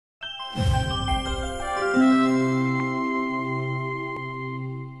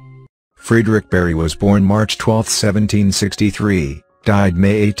Friedrich Bury was born March 12, 1763, died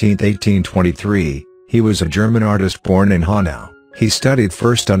May 18, 1823. He was a German artist born in Hanau. He studied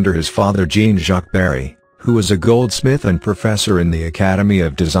first under his father Jean Jacques Bury, who was a goldsmith and professor in the Academy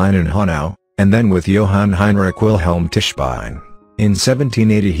of Design in Hanau, and then with Johann Heinrich Wilhelm Tischbein. In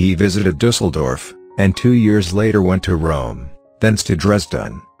 1780 he visited Düsseldorf, and 2 years later went to Rome, thence to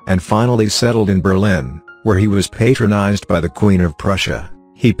Dresden, and finally settled in Berlin, where he was patronized by the Queen of Prussia.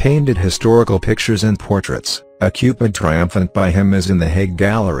 He painted historical pictures and portraits. A Cupid triumphant by him is in the Hague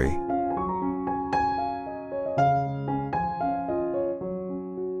Gallery.